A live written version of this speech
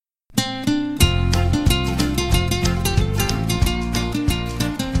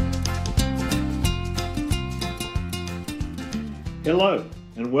Hello,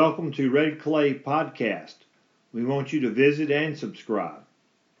 and welcome to Red Clay Podcast. We want you to visit and subscribe.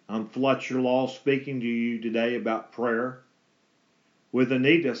 I'm Fletcher Law speaking to you today about prayer, with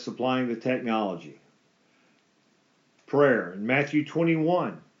Anita supplying the technology. Prayer in Matthew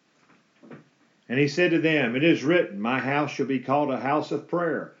 21. And he said to them, "It is written, my house shall be called a house of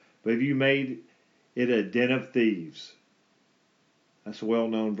prayer, but you made it a den of thieves." That's a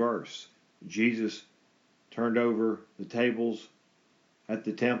well-known verse. Jesus turned over the tables at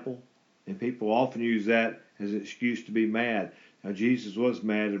the temple, and people often use that as an excuse to be mad. Now, Jesus was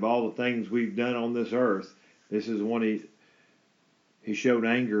mad of all the things we've done on this earth. This is one he showed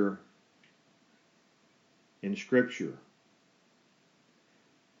anger in Scripture.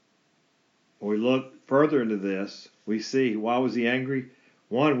 When we look further into this, we see, why was he angry?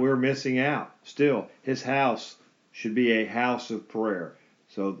 One, we're missing out. Still, his house should be a house of prayer.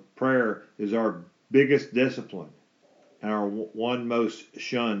 So prayer is our biggest discipline and our one most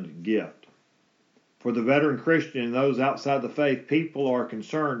shunned gift. For the veteran Christian and those outside the faith, people are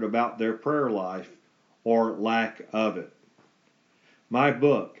concerned about their prayer life or lack of it. My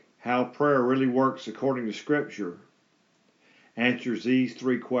book, How Prayer Really Works According to Scripture, answers these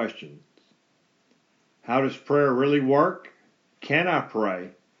three questions. How does prayer really work? Can I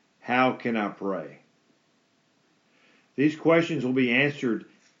pray? How can I pray? These questions will be answered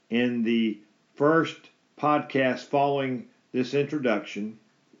in the first podcast following this introduction.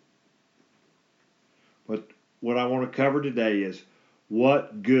 But what I want to cover today is,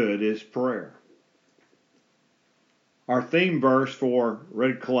 what good is prayer? Our theme verse for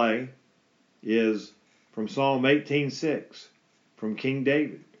Red Clay is from Psalm 18:6, from King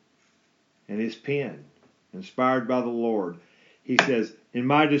David and his pen, inspired by the Lord. He says, "In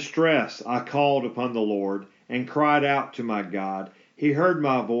my distress I called upon the Lord and cried out to my God. He heard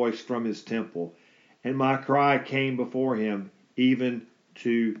my voice from his temple, and my cry came before him, even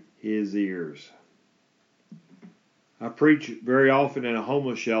to his ears." I preach very often in a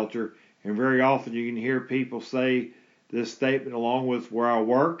homeless shelter, and very often you can hear people say this statement along with where I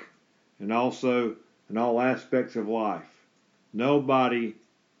work and also in all aspects of life. Nobody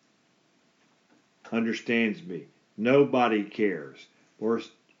understands me. Nobody cares.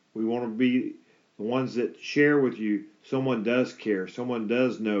 We want to be the ones that share with you. Someone does care. Someone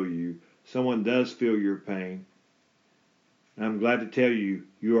does know you. Someone does feel your pain. And I'm glad to tell you,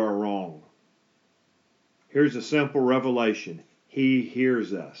 you are wrong. Here's a simple revelation. He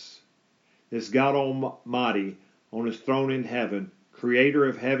hears us. This God Almighty on his throne in heaven, creator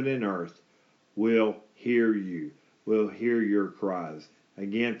of heaven and earth, will hear you, will hear your cries.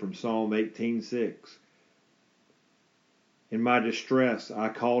 Again from Psalm 18:6. "In my distress I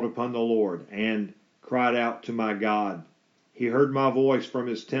called upon the Lord and cried out to my God. He heard my voice from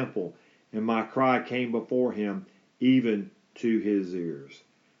his temple, and my cry came before him, even to his ears."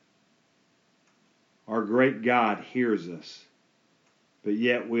 Our great God hears us, but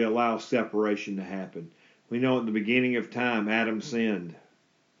yet we allow separation to happen. We know at the beginning of time, Adam sinned.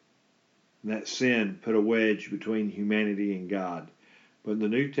 And that sin put a wedge between humanity and God. But in the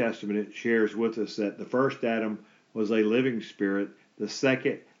New Testament, it shares with us that the first Adam was a living spirit. The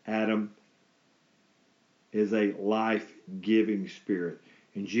second Adam is a life-giving spirit.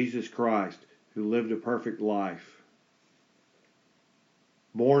 And Jesus Christ, who lived a perfect life,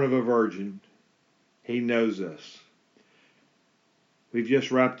 born of a virgin, he knows us. We've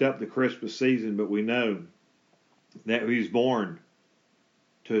just wrapped up the Christmas season, but we know that he was born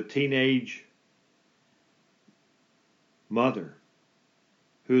to a teenage mother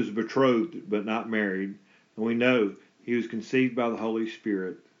who was betrothed but not married. And we know he was conceived by the Holy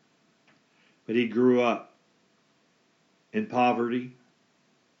Spirit. But he grew up in poverty.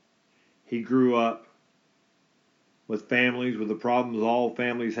 He grew up with families, with the problems all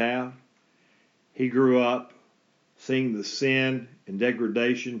families have. He grew up seeing the sin and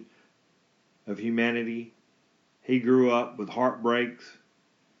degradation of humanity. He grew up with heartbreaks.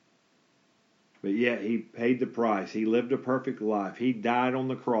 But yet he paid the price. He lived a perfect life. He died on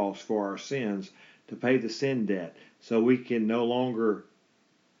the cross for our sins to pay the sin debt, so we can no longer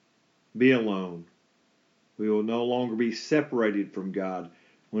be alone. We will no longer be separated from God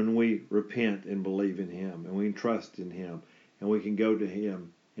when we repent and believe in him, and we trust in him, and we can go to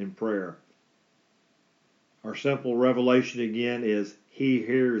him in prayer. Our simple revelation again is, he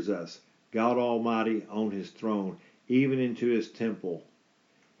hears us, God Almighty on his throne, even into his temple.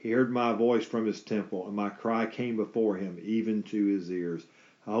 He heard my voice from his temple, and my cry came before him, even to his ears.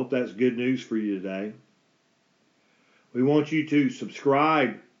 I hope that's good news for you today. We want you to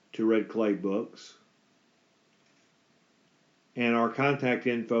subscribe to Red Clay Books. And our contact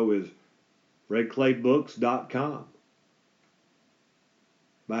info is redclaybooks.com.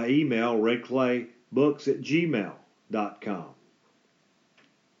 by email, redclaybooks@gmail.com.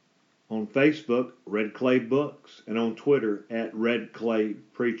 On Facebook, Red Clay Books, and on Twitter,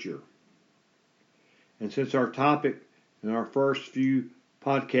 @RedClayPreacher. And since our topic in our first few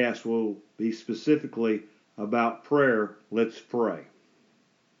podcasts will be specifically about prayer, let's pray.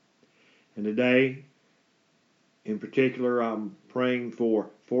 And today, in particular, I'm praying for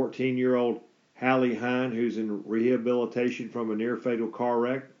 14-year-old Hallie Hine, who's in rehabilitation from a near-fatal car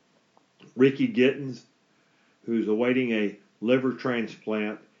wreck, Ricky Gittens, who's awaiting a liver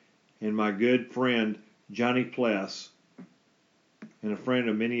transplant, and my good friend Johnny Pless, and a friend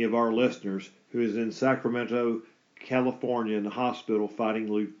of many of our listeners, who is in Sacramento, California, in the hospital fighting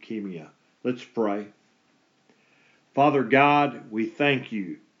leukemia. Let's pray. Father God, we thank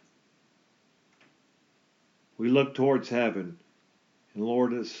you. We look towards heaven, and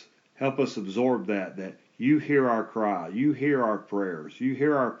Lord, help us absorb that you hear our cry, you hear our prayers, you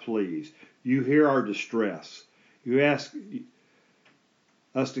hear our pleas, you hear our distress. You ask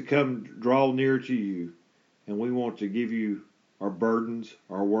us to come draw near to you, and we want to give you our burdens,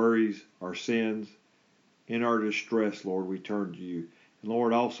 our worries, our sins. In our distress, Lord, we turn to you. And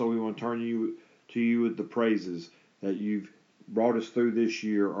Lord, also we want to turn to you with the praises that you've brought us through this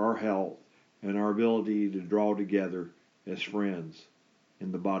year, our health, and our ability to draw together as friends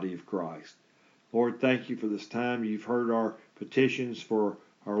in the body of Christ. Lord, thank you for this time. You've heard our petitions for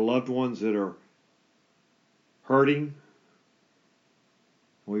our loved ones that are hurting.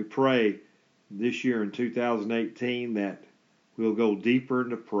 We pray this year in 2018 that we'll go deeper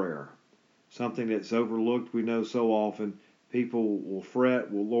into prayer. Something that's overlooked, we know so often. People will fret.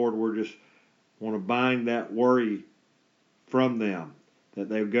 Well, Lord, we just want to bind that worry from them, that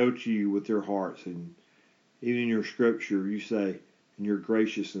they'll go to you with their hearts. And even in your scripture, you say, in your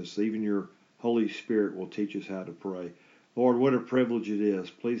graciousness, even your Holy Spirit will teach us how to pray. Lord, what a privilege it is.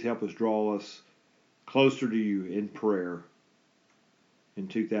 Please help us draw us closer to you in prayer in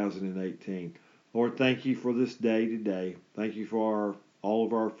 2018. Lord, thank you for this day today. Thank you for all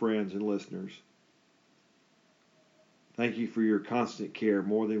of our friends and listeners. Thank you for your constant care,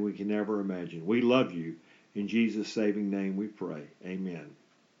 more than we can ever imagine. We love you. In Jesus' saving name we pray. Amen.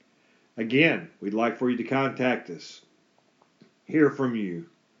 Again, we'd like for you to contact us, hear from you,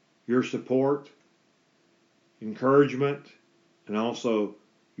 your support, encouragement, and also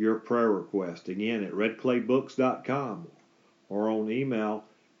your prayer request. Again, at redclaybooks.com or on email,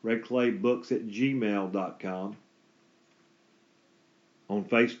 redclaybooks@gmail.com. On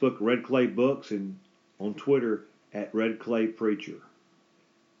Facebook, Red Clay Books, and on Twitter, @RedClayPreacher.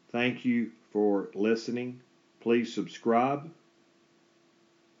 Thank you for listening. Please subscribe.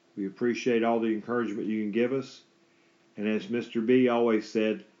 We appreciate all the encouragement you can give us. And as Mr. B always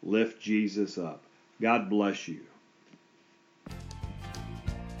said, lift Jesus up. God bless you.